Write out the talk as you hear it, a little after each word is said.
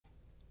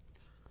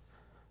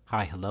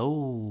Hi,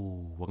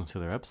 hello. Welcome to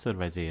another episode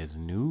of Isaiah's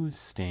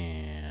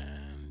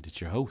Newsstand. It's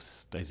your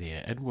host,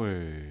 Isaiah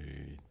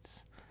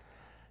Edwards.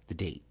 The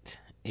date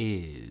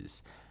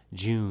is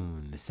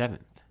June the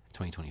 7th,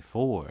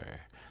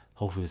 2024.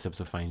 Hopefully this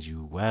episode finds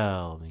you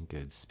well, in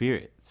good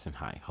spirits, and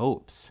high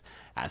hopes.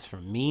 As for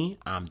me,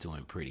 I'm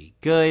doing pretty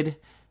good.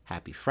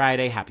 Happy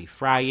Friday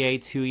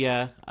to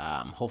you.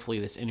 Hopefully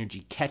this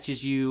energy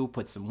catches you,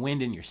 puts some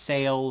wind in your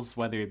sails,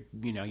 whether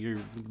you're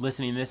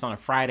listening to this on a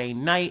Friday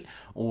night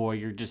or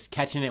you're just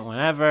catching it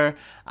whenever.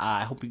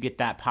 I hope you get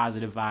that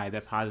positive vibe,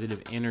 that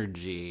positive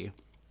energy.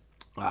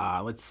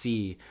 Let's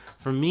see.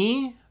 For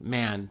me,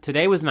 man,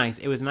 today was nice.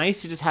 It was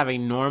nice to just have a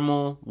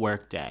normal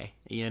work day.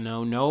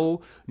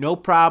 No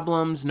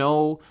problems,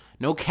 nothing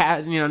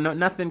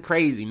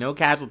crazy, no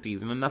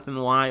casualties, nothing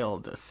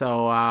wild.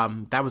 So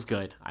that was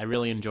good. I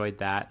really enjoyed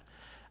that.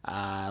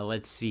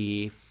 Let's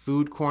see.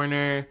 Food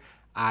corner.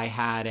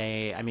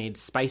 I made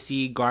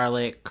spicy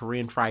garlic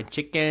Korean fried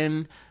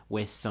chicken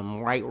with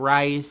some white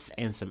rice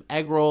and some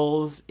egg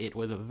rolls. It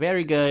was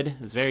very good.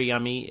 It was very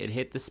yummy. It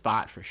hit the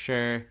spot for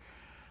sure.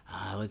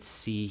 Let's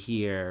see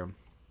here.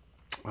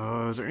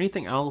 Is there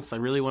anything else I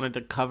really wanted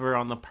to cover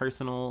on the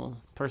personal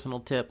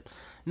tip?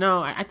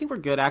 No, I think we're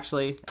good,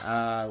 actually.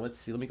 Let's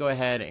see. Let me go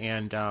ahead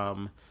and,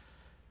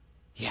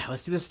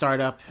 let's do the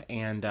startup,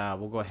 and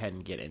we'll go ahead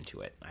and get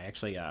into it. I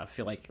actually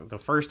feel like the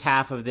first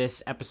half of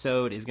this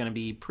episode is going to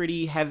be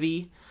pretty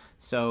heavy,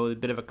 so a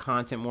bit of a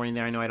content warning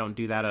there. I know I don't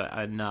do that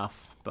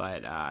enough,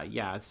 but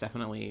it's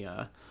definitely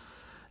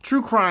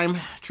true crime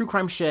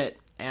shit,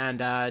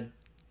 and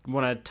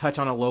want to touch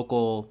on a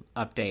local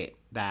update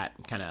that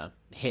kind of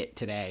hit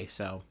today.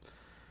 So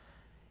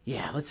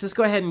let's just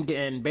go ahead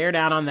and bear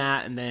down on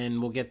that, and then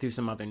we'll get to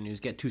some other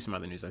news,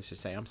 I should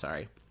say. I'm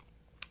sorry.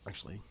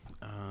 Actually,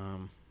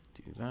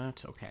 do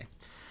that. Okay.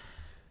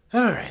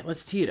 All right,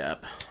 let's tee it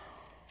up.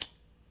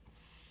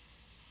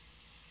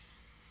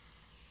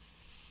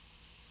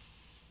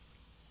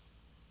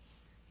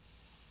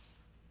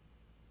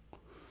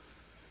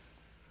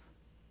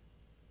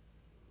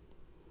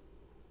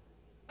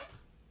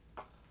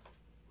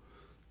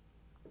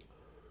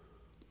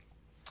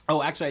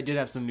 Oh, actually, I did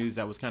have some news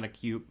that was kind of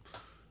cute.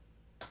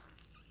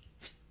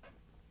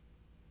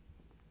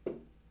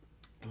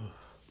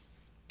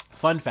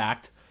 Fun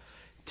fact,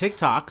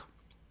 TikTok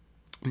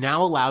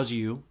now allows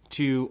you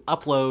to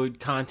upload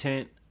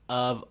content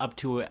of up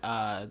to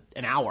an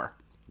hour.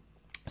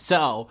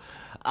 So,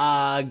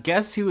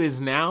 guess who is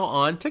now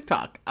on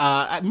TikTok?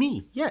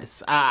 Me,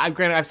 yes.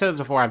 Granted, I've said this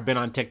before, I've been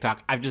on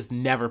TikTok. I've just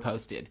never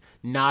posted.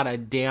 Not a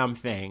damn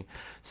thing.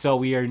 So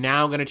we are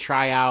now going to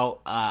try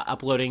out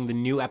uploading the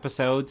new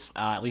episodes,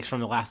 at least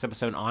from the last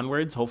episode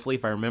onwards, hopefully,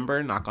 if I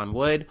remember, knock on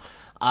wood.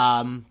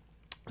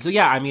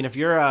 If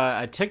you're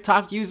a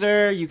TikTok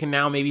user, you can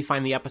now maybe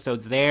find the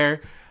episodes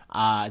there.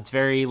 It's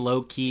very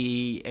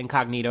low-key,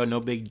 incognito, no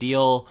big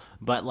deal.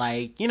 But,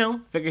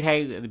 figured,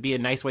 hey, it'd be a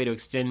nice way to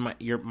extend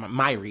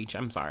my reach.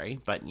 I'm sorry.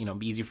 But,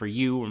 be easy for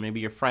you or maybe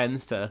your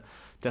friends to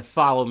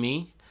follow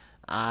me.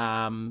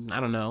 I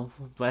don't know.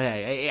 But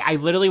hey, I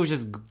literally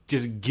was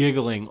just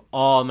giggling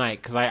all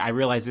night because I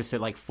realized this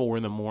at 4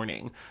 a.m.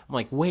 I'm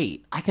like,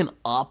 wait, I can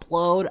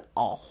upload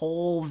a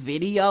whole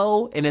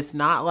video and it's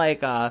not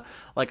like a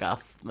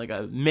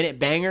minute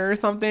banger or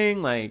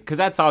something, because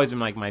that's always been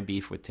my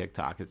beef with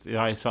TikTok. It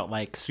always felt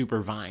like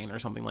Super Vine or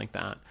something like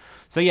that.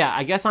 So yeah,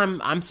 I guess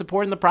I'm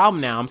supporting the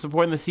problem now. I'm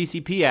supporting the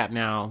CCP app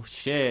now.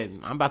 Shit,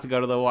 I'm about to go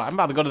to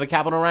the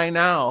Capitol right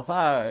now.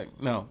 Fuck.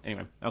 No,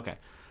 anyway, okay.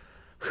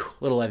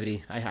 Little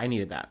levity. I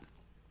needed that.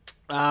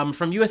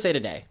 From USA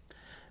Today.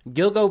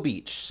 Gilgo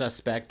Beach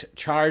suspect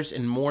charged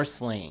in more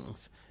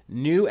slayings.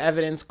 New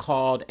evidence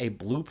called a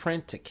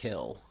blueprint to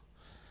kill.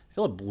 I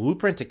feel a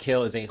blueprint to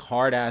kill is a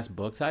hard-ass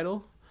book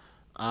title.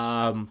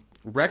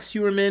 Rex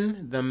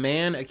Heuermann, the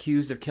man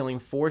accused of killing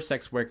 4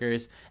 sex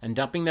workers and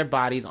dumping their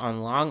bodies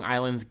on Long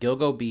Island's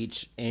Gilgo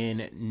Beach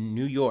in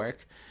New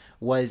York,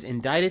 was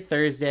indicted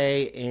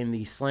Thursday in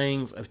the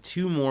slayings of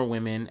 2 more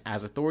women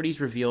as authorities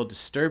revealed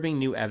disturbing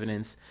new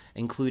evidence,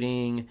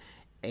 including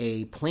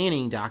a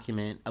planning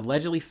document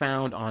allegedly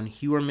found on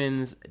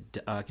Heuermann's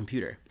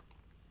computer.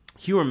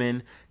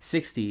 Heuermann,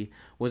 60,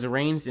 was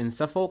arraigned in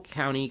Suffolk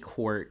County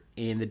Court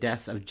in the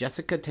deaths of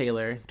Jessica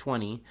Taylor,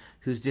 20,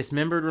 whose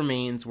dismembered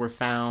remains were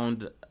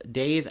found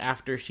days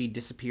after she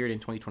disappeared in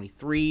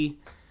 2023.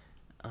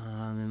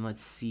 And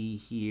let's see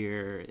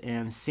here.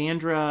 And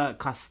Sandra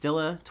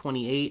Costilla,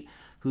 28,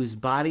 whose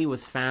body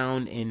was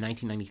found in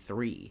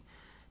 1993.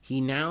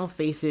 He now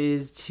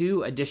faces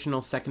 2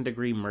 additional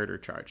second-degree murder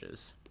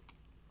charges.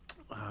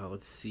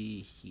 Let's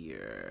see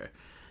here.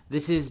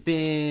 This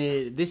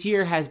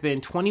year has been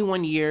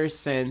 21 years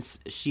since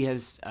she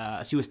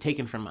was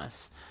taken from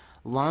us.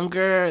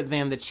 Longer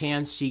than the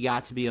chance she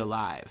got to be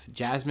alive,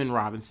 Jasmine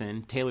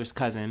Robinson, Taylor's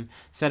cousin,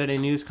 said at a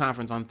news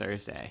conference on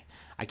Thursday.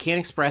 I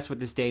can't express what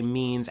this day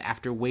means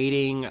after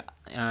waiting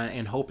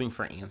and hoping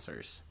for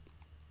answers.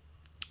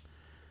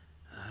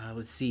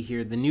 Let's see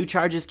here. The new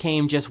charges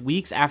came just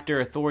weeks after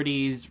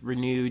authorities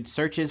renewed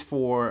searches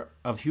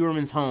of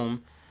Heuermann's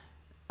home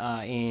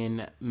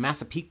in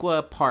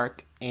Massapequa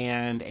Park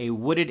and a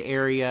wooded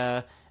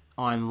area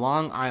on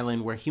Long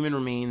Island where human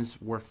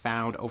remains were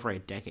found over a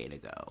decade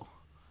ago.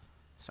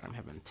 Sorry, I'm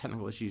having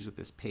technical issues with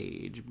this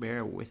page.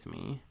 Bear with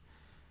me.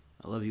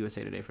 I love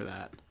USA Today for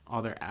that.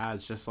 All their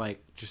ads just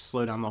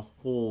slow down the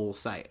whole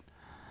site.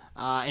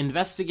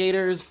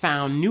 Investigators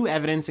found new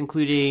evidence,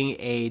 including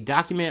a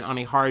document on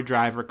a hard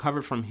drive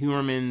recovered from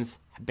Heuermann's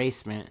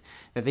basement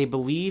that they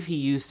believe he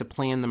used to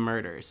plan the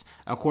murders,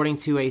 according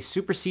to a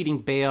superseding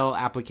bail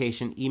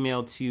application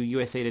emailed to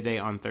USA Today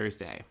on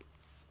Thursday.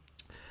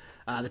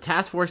 The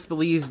task force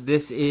believes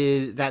this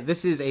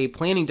is a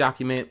planning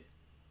document,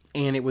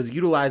 and it was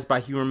utilized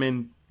by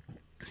Heuermann,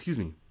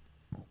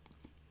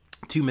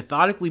 to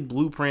methodically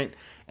blueprint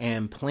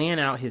and plan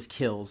out his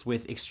kills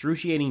with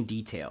excruciating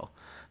detail.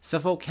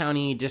 Suffolk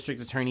County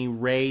District Attorney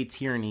Ray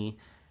Tierney,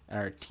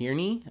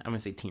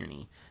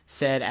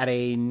 said at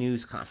a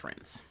news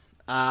conference.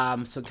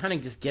 So kind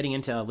of just getting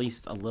into at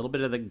least a little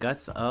bit of the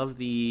guts of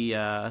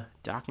the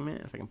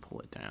document, if I can pull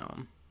it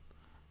down.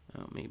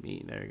 Oh,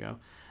 maybe, there you go.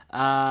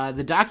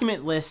 The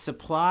document lists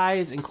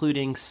supplies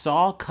including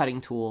saw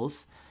cutting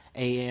tools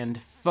and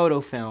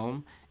photo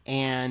film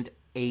and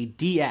a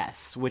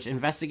DS, which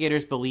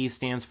investigators believe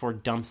stands for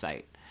dump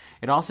site.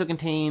 It also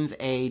contains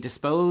a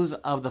dispose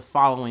of the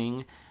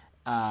following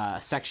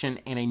section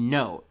and a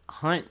note: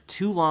 hunt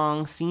too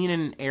long, seen in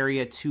an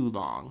area too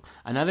long.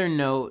 Another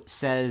note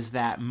says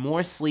that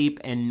more sleep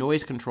and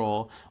noise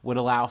control would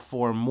allow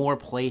for more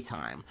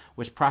playtime,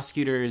 which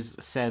prosecutors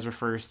says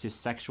refers to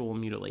sexual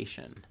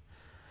mutilation.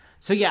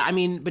 So yeah, I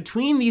mean,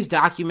 between these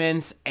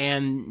documents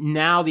and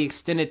now the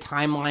extended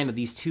timeline of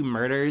these two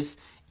murders,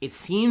 it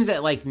seems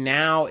that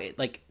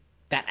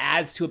that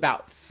adds to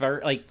about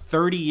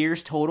 30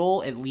 years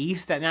total, at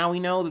least, that now we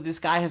know that this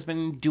guy has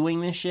been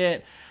doing this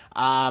shit.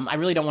 I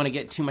really don't want to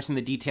get too much in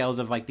the details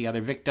of the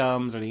other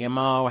victims or the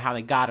MO, how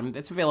they got him.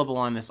 It's available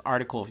on this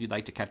article if you'd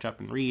like to catch up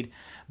and read.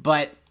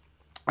 But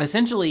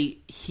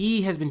essentially,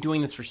 he has been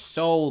doing this for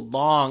so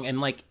long,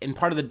 and in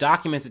part of the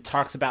documents, it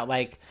talks about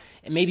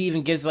it maybe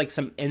even gives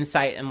some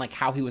insight in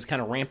how he was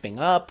kind of ramping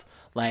up.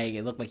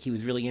 It looked like he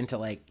was really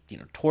into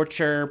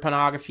torture,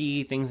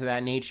 pornography, things of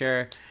that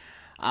nature.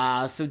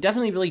 So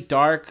definitely really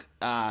dark,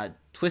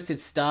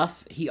 twisted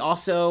stuff. He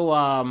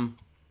also,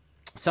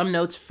 some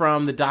notes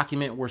from the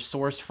document were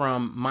sourced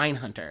from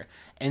Mindhunter,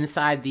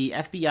 inside the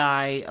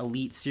FBI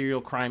Elite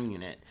Serial Crime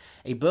Unit,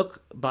 a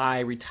book by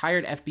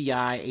retired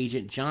FBI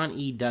agent John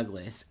E.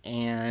 Douglas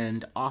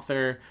and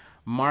author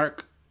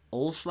Mark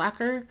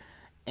Olschlacker,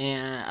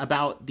 and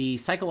about the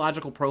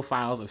psychological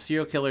profiles of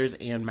serial killers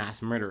and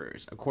mass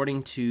murderers,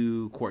 according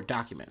to court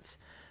documents.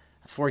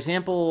 For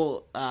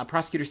example,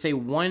 prosecutors say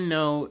one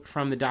note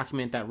from the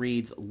document that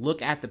reads,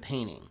 "Look at the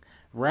painting,"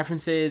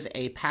 references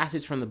a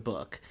passage from the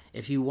book.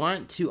 If you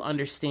want to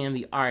understand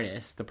the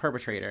artist, the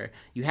perpetrator,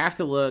 you have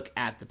to look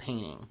at the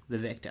painting, the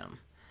victim.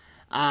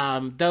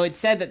 Though it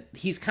said that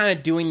he's kind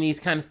of doing these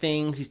kind of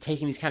things, he's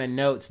taking these kind of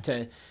notes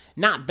to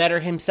not better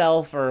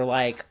himself or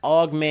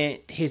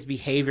augment his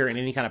behavior in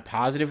any kind of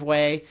positive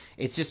way.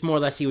 It's just more or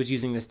less he was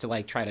using this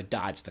to try to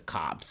dodge the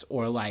cops,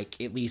 or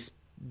at least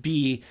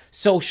be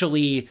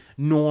socially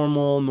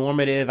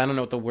normative. I don't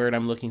know what the word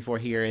I'm looking for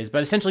here is,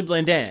 but essentially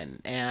blend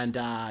in and,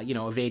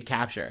 evade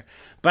capture.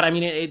 But I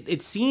mean,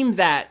 it seemed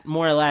that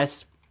more or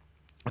less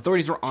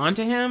authorities were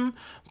onto him,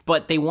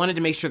 but they wanted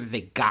to make sure that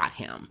they got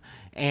him.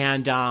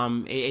 And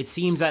it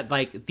seems that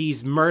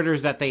these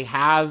murders that they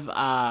have,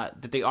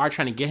 that they are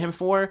trying to get him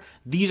for,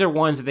 these are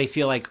ones that they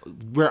feel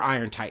we're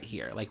iron tight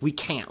here. We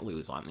can't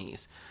lose on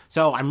these.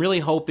 So I'm really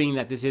hoping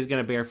that this is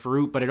going to bear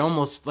fruit, but it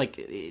almost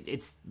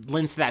it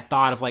lends to that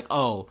thought of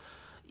oh,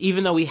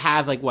 even though we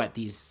have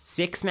these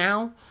 6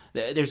 now,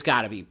 there's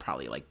got to be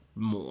probably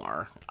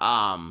more,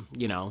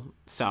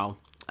 so.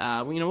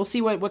 We'll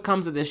see what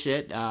comes of this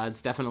shit.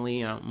 It's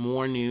definitely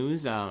more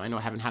news. I know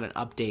I haven't had an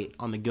update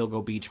on the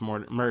Gilgo Beach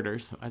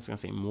murders. I was going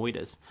to say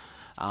Moidas.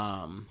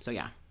 So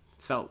yeah,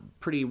 felt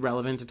pretty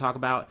relevant to talk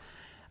about.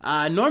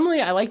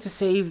 Normally, I like to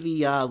save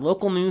the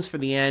local news for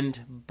the end,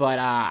 but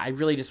I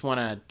really just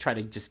want to try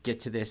to just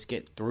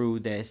get through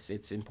this.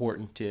 It's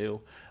important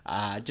to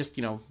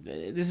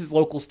this is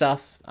local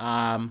stuff.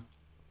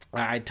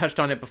 I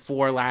touched on it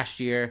before last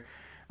year.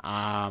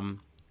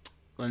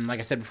 And like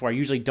I said before, I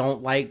usually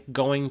don't like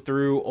going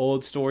through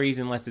old stories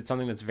unless it's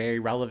something that's very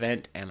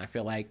relevant. And I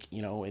feel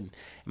in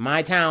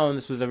my town,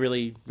 this was a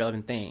really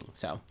relevant thing.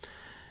 So,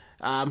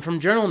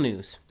 from Journal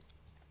News,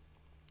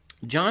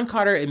 John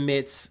Carter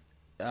admits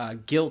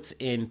guilt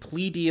in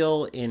plea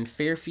deal in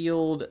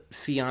Fairfield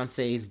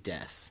fiance's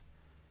death.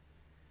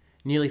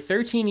 Nearly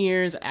 13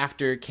 years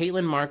after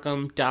Caitlin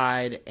Markham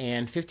died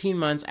and 15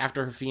 months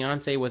after her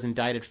fiancé was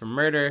indicted for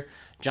murder,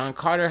 John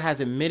Carter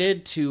has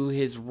admitted to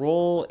his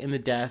role in the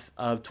death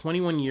of the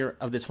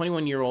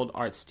 21-year-old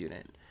art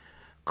student.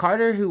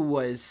 Carter, who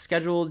was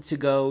scheduled to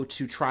go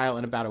to trial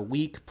in about a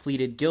week,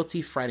 pleaded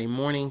guilty Friday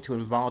morning to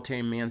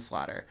involuntary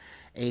manslaughter,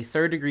 a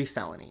third-degree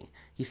felony.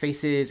 He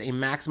faces a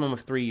maximum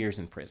of 3 years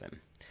in prison.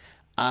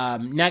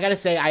 Now I gotta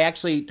say, I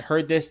actually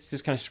heard this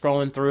just kind of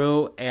scrolling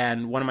through,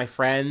 and one of my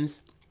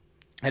friends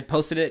had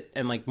posted it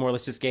and like more or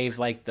less just gave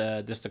like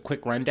just a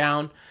quick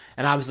rundown,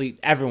 and obviously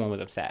everyone was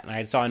upset. And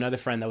I saw another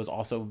friend that was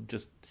also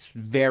just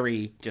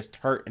very just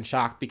hurt and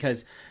shocked,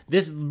 because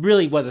this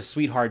really was a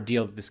sweetheart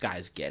deal that this guy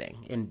is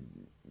getting, and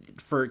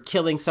for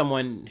killing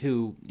someone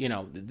who,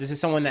 this is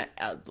someone that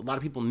a lot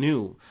of people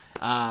knew,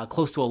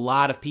 close to a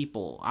lot of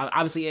people,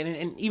 obviously,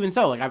 and even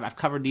so, like I've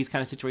covered these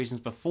kind of situations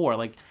before.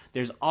 Like,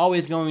 there's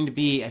always going to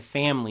be a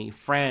family,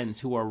 friends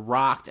who are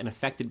rocked and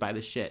affected by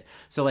this shit.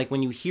 So like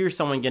when you hear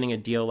someone getting a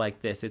deal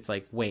like this, it's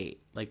like,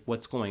 wait, like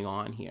what's going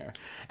on here?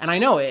 And I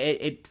know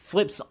it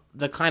flips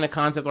the kind of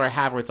concept where I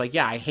have, where it's like,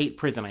 yeah, I hate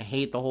prison, I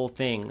hate the whole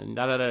thing, and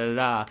da da da da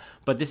da.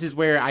 But this is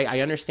where I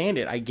understand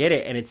it, I get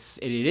it, and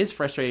it is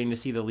frustrating to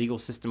see the legal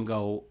system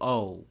go,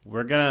 oh,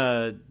 we're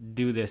gonna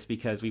do this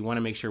because we want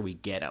to make sure we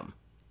get them.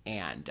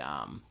 And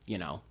I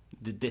know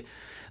that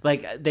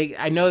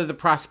the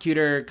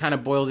prosecutor kind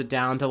of boils it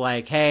down to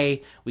like,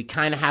 hey, we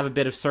kind of have a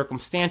bit of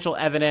circumstantial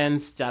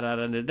evidence, da da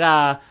da da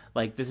da.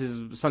 Like, this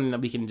is something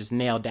that we can just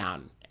nail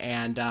down.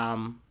 And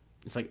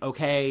it's like,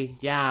 okay,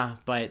 yeah,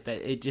 but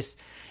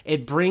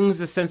it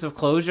brings a sense of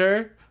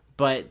closure,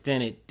 but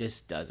then it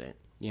just doesn't,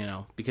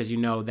 because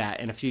that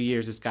in a few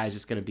years this guy's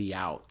just going to be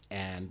out,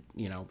 and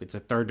it's a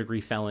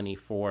 3rd-degree felony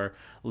for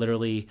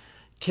literally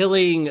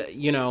killing,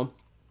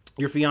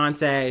 your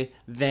fiance,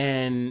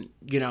 then,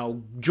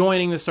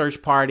 joining the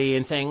search party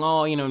and saying,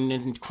 oh,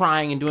 and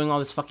crying and doing all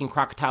this fucking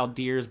crocodile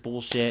tears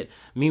bullshit.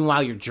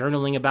 Meanwhile, you're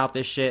journaling about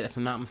this shit, if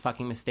I'm not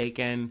fucking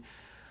mistaken.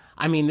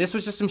 I mean, this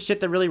was just some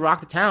shit that really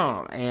rocked the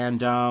town.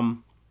 And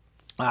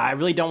I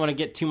really don't want to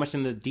get too much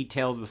into the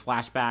details of the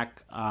flashback.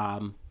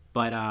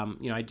 But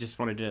I just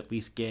wanted to at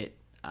least get,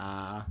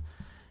 at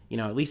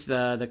least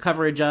the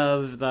coverage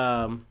of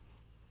the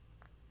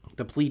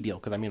plea deal.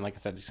 Because, I mean, like I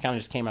said, it kind of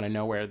just came out of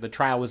nowhere. The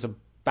trial was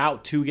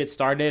about to get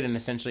started, and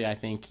essentially I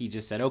think he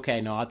just said,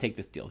 okay, no, I'll take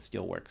this deal. This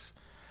deal works.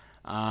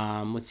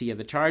 Let's see. Yeah,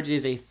 the charge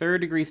is a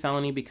 3rd-degree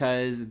felony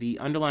because the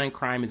underlying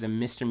crime is a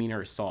misdemeanor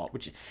assault,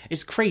 which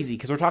is crazy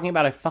because we're talking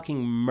about a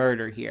fucking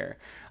murder here.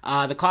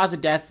 The cause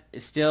of death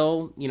is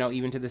still,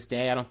 even to this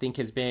day, I don't think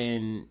has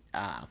been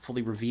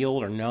fully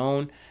revealed or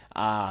known.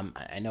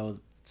 I know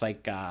it's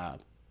like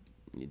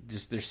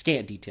just there's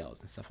scant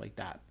details and stuff like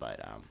that,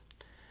 but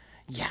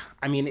yeah,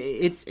 I mean,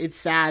 it's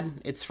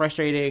sad. It's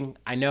frustrating.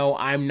 I know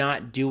I'm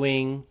not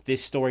doing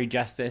this story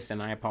justice,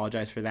 and I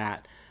apologize for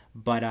that.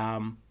 But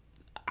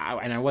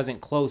I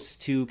wasn't close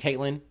to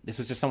Caitlin. This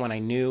was just someone I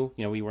knew.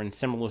 We were in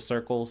similar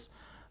circles.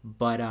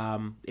 But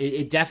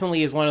it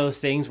definitely is one of those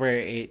things where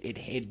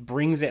it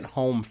brings it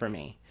home for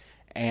me.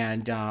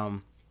 And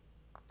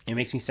it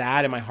makes me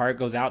sad, and my heart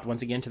goes out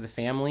once again to the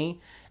family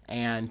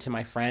and to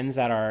my friends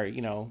that are,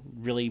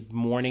 really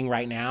mourning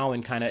right now,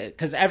 and kind of,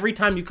 because every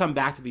time you come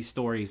back to these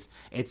stories,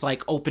 it's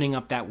like opening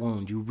up that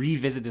wound. You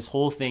revisit this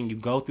whole thing, you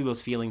go through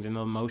those feelings and the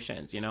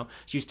emotions,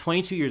 She was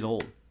 22 years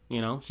old,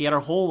 She had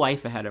her whole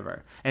life ahead of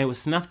her, and it was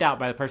snuffed out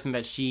by the person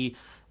that she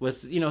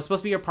was, supposed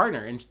to be her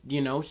partner. And,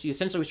 she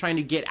essentially was trying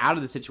to get out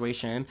of the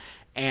situation,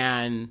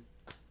 and,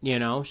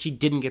 she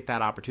didn't get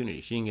that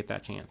opportunity. She didn't get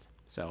that chance.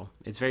 So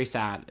it's very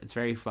sad. It's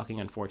very fucking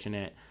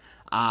unfortunate.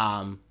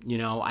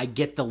 I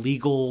get the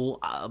legal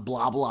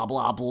blah, blah,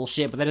 blah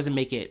bullshit, but that doesn't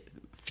make it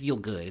feel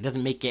good. It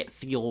doesn't make it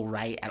feel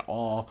right at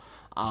all.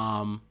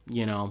 I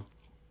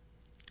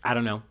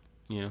don't know,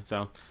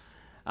 so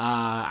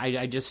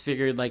I just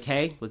figured like,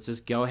 hey, let's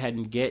just go ahead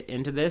and get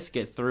into this,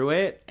 get through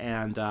it.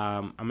 And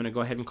I'm going to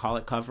go ahead and call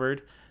it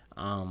covered.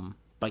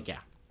 But yeah.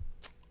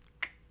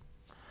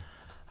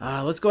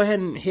 Let's go ahead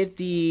and hit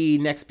the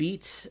next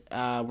beat.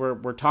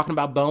 We're talking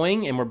about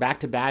Boeing, and we're back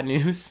to bad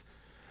news.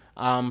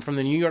 From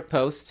the New York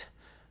Post,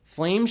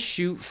 flames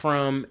shoot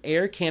from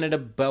Air Canada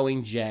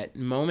Boeing jet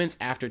moments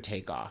after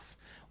takeoff.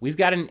 We've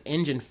got an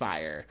engine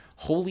fire.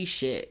 Holy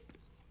shit.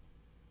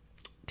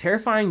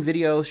 Terrifying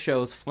video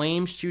shows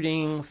flames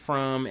shooting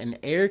from an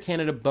Air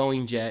Canada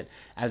Boeing jet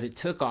as it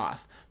took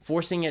off,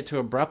 forcing it to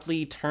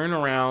abruptly turn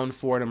around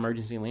for an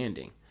emergency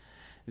landing.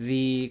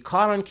 The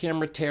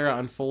caught-on-camera terror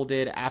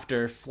unfolded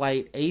after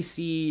flight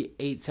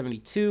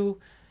AC-872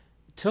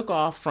 took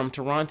off from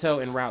Toronto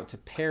en route to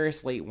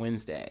Paris late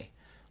Wednesday.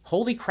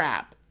 Holy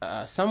crap.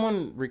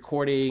 Someone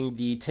recording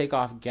the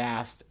takeoff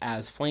gasped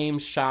as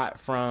flames shot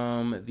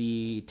from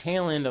the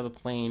tail end of the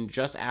plane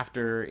just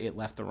after it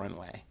left the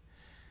runway.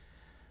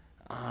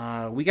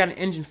 We got an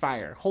engine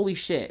fire. Holy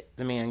shit,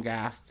 the man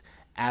gasped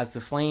as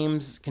the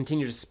flames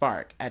continued to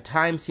spark, at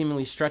times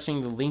seemingly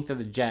stretching the length of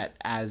the jet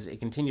as it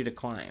continued to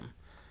climb.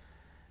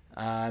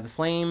 The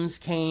flames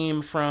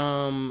came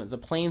from the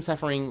plane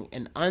suffering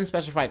an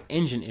unspecified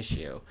engine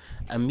issue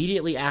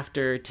immediately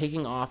after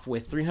taking off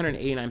with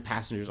 389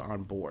 passengers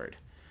on board.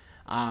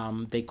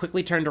 They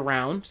quickly turned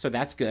around, so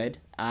that's good.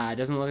 It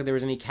doesn't look like there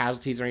was any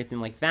casualties or anything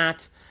like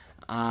that.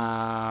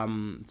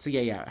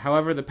 So.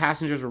 However, the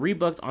passengers were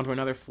rebooked onto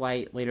another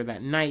flight later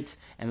that night,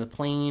 and the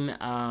plane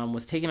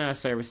was taken out of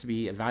service to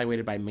be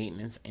evaluated by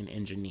maintenance and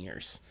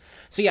engineers.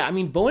 So yeah, I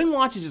mean, Boeing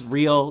launches is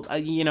real.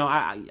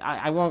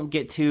 I won't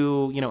get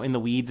too in the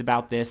weeds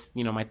about this.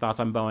 My thoughts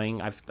on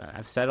Boeing.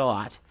 I've said a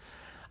lot.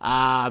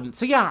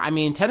 So yeah, I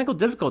mean, technical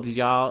difficulties,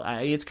 y'all.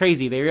 It's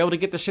crazy. They were able to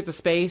get the shit to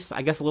space.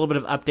 I guess a little bit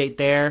of update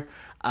there.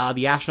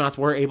 The astronauts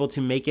were able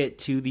to make it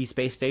to the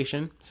space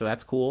station, so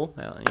that's cool.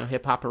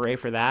 Hip hop hooray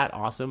for that.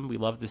 Awesome. We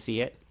love to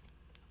see it.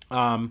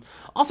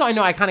 Also, I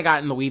know I kind of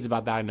got in the weeds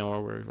about that. I know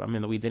I'm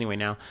in the weeds anyway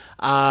now.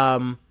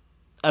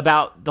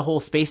 About the whole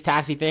space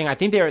taxi thing. I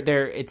think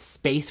it's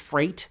space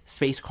freight,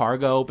 space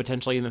cargo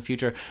potentially in the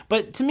future.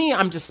 But to me,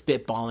 I'm just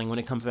spitballing when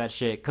it comes to that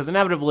shit, because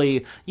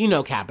inevitably,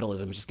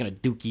 capitalism is just gonna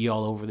dookie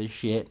all over this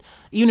shit.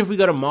 Even if we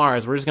go to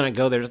Mars, we're just gonna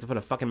go there just to put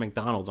a fucking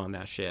McDonald's on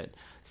that shit.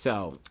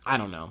 So I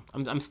don't know.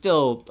 I'm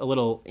still a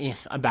little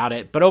about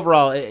it, but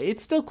overall,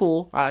 it's still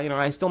cool.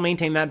 I still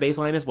maintain that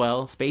baseline as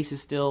well. Space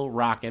is still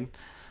rocking,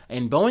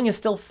 and Boeing is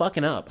still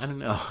fucking up. I don't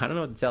know what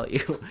to tell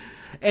you.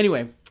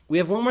 Anyway. We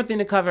have one more thing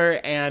to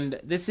cover, and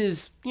this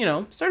is,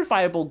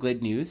 certifiable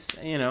good news.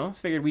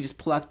 Figured we just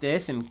pluck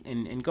this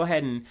and go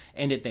ahead and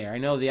end it there. I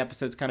know the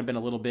episode's kind of been a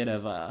little bit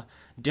of a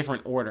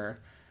different order,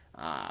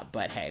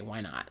 but hey, why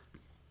not?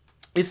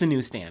 It's a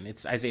newsstand.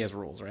 It's Isaiah's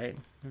rules, right?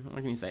 What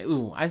can you say?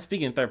 Ooh, I'm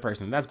speaking in third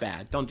person. That's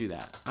bad. Don't do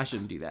that. I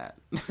shouldn't do that.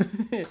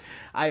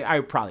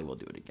 I probably will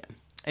do it again.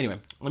 Anyway,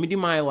 let me do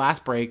my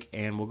last break,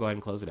 and we'll go ahead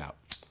and close it out.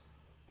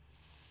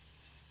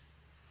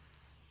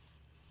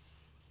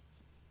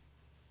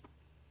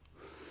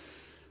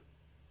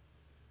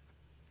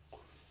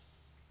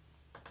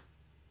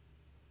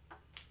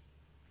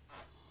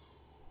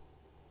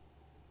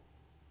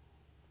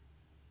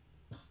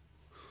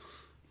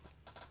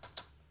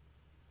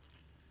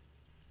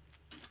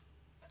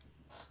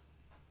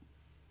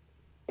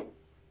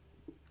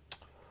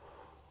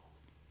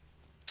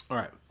 All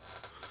right.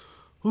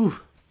 Whew.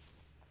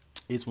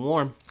 It's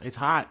warm. It's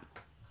hot.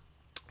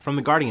 From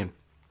The Guardian.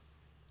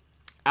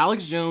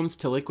 Alex Jones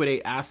to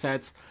liquidate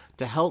assets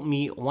to help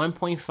meet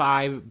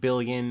 $1.5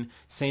 billion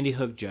Sandy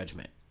Hook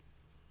judgment.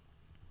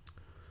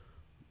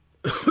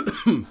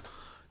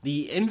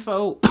 The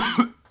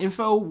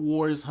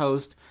InfoWars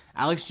host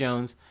Alex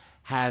Jones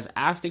has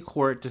asked a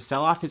court to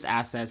sell off his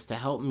assets to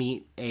help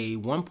meet a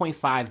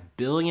 $1.5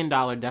 billion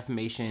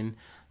defamation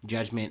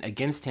judgment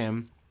against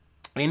him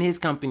and his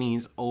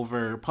companies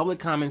over public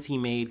comments he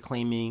made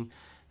claiming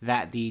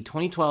that the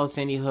 2012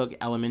 Sandy Hook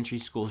elementary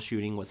school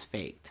shooting was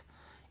faked.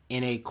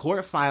 In a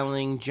court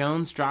filing,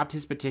 Jones dropped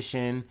his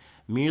petition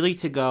merely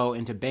to go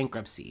into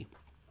bankruptcy,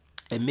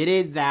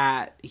 admitted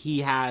that he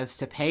has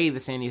to pay the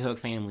Sandy Hook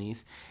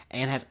families,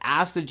 and has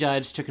asked the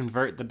judge to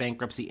convert the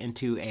bankruptcy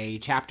into a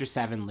Chapter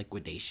 7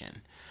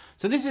 liquidation.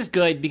 So this is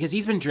good because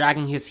he's been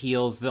dragging his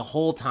heels the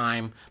whole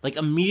time. Like,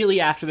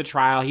 immediately after the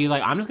trial, he's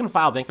like, I'm just going to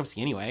file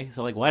bankruptcy anyway.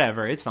 So, like,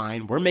 whatever. It's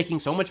fine. We're making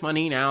so much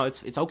money now.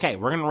 It's okay.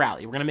 We're going to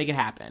rally. We're going to make it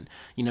happen.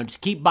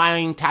 Just keep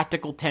buying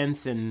tactical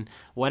tents and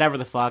whatever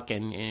the fuck,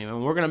 and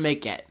we're going to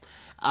make it.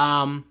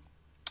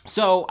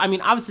 So, I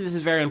mean, obviously this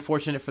is very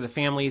unfortunate for the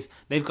families.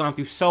 They've gone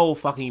through so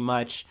fucking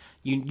much.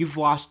 You've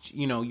lost,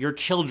 your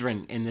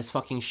children in this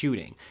fucking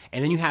shooting.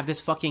 And then you have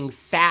this fucking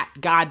fat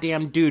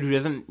goddamn dude who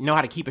doesn't know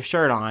how to keep a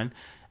shirt on.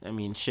 I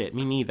mean, shit,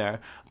 me neither.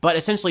 But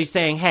essentially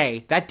saying,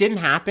 hey, that didn't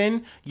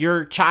happen.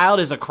 Your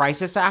child is a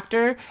crisis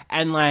actor,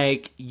 and,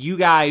 you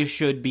guys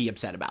should be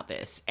upset about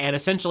this. And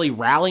essentially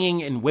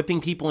rallying and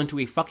whipping people into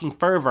a fucking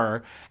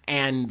fervor,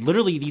 and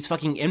literally these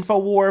fucking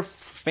InfoWar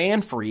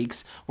fan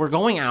freaks were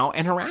going out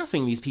and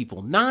harassing these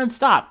people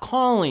nonstop,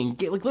 calling,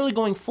 literally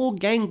going full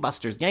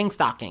gangbusters, gang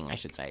stalking, I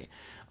should say.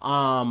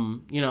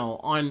 On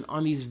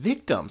these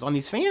victims, on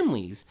these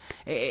families.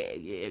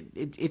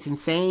 It's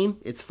insane.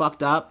 It's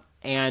fucked up.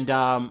 And,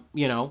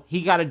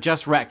 he got a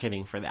just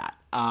reckoning for that.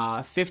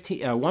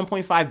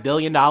 $1.5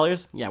 billion.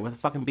 Yeah, with a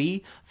fucking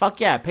B. Fuck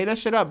yeah, pay that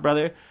shit up,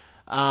 brother.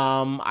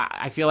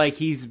 I feel like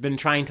he's been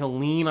trying to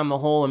lean on the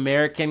whole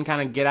American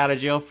kind of get out of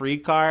jail free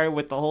card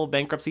with the whole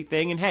bankruptcy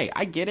thing. And hey,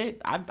 I get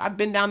it. I've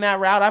been down that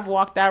route. I've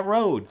walked that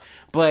road.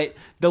 But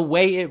the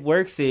way it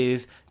works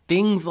is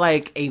things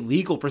like a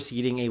legal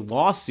proceeding, a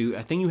lawsuit,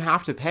 a thing you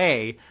have to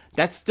pay,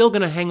 that's still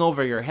going to hang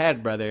over your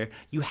head, brother.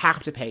 You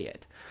have to pay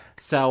it.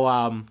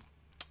 So,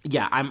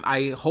 yeah,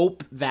 I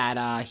hope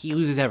that he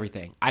loses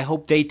everything. I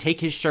hope they take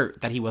his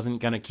shirt that he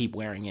wasn't going to keep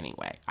wearing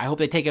anyway. I hope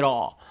they take it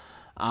all.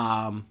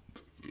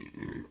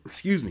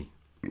 Excuse me.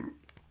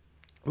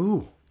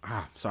 Ooh,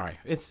 sorry.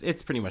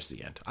 It's pretty much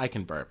the end. I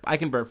can burp. I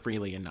can burp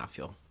freely and not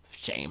feel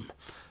shame.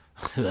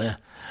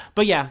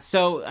 But yeah,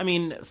 so, I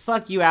mean,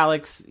 fuck you,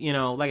 Alex.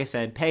 Like I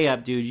said, pay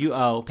up, dude. You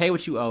owe. Pay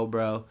what you owe,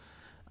 bro.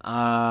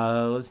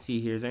 Let's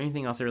see here. Is there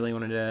anything else I really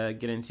wanted to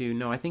get into?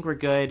 No, I think we're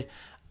good.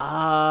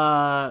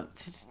 Oh,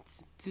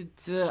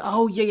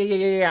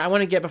 yeah. I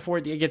want to get before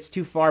it gets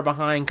too far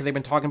behind because they've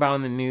been talking about it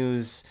in the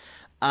news.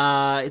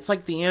 It's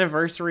like the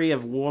anniversary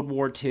of World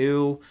War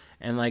II,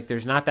 and like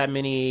there's not that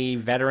many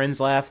veterans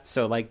left,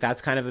 so like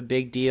that's kind of a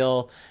big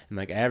deal. And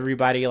like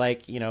everybody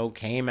like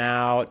came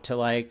out to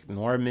like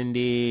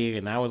Normandy,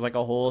 and that was like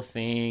a whole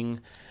thing.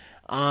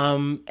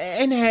 And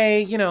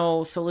hey,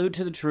 salute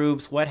to the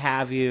troops, what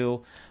have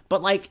you.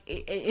 But like,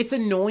 it's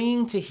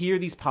annoying to hear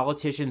these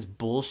politicians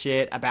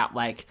bullshit about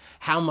like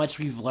how much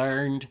we've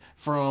learned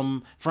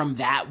from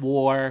that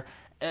war,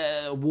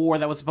 war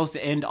that was supposed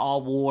to end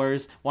all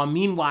wars. While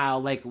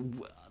meanwhile, like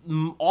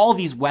all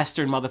these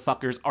Western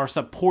motherfuckers are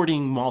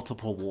supporting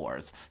multiple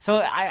wars.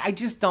 So I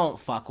just don't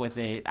fuck with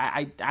it.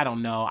 I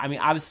don't know. I mean,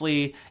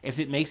 obviously, if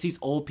it makes these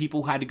old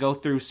people who had to go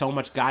through so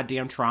much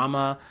goddamn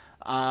trauma,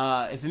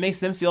 if it makes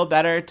them feel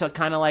better to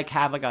kind of like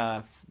have like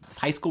a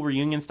high school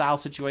reunion style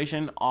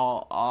situation,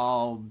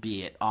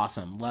 albeit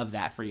awesome. Love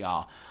that for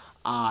y'all.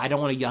 I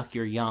don't want to yuck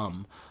your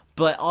yum,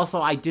 but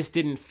also I just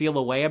didn't feel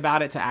a way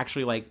about it to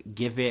actually like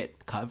give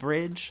it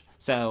coverage.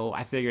 So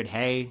I figured,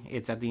 hey,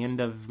 it's at the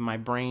end of my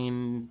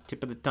brain,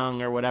 tip of the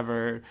tongue or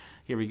whatever.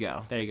 Here we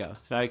go. There you go.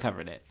 So I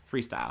covered it.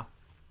 Freestyle.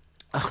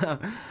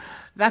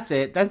 That's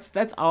it.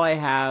 That's all I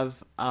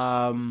have.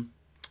 Tell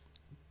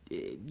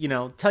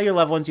your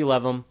loved ones you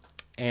love them.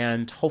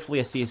 And hopefully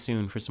I see you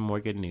soon for some more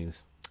good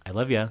news. I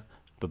love ya.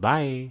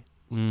 Bye-bye.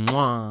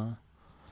 Mwah.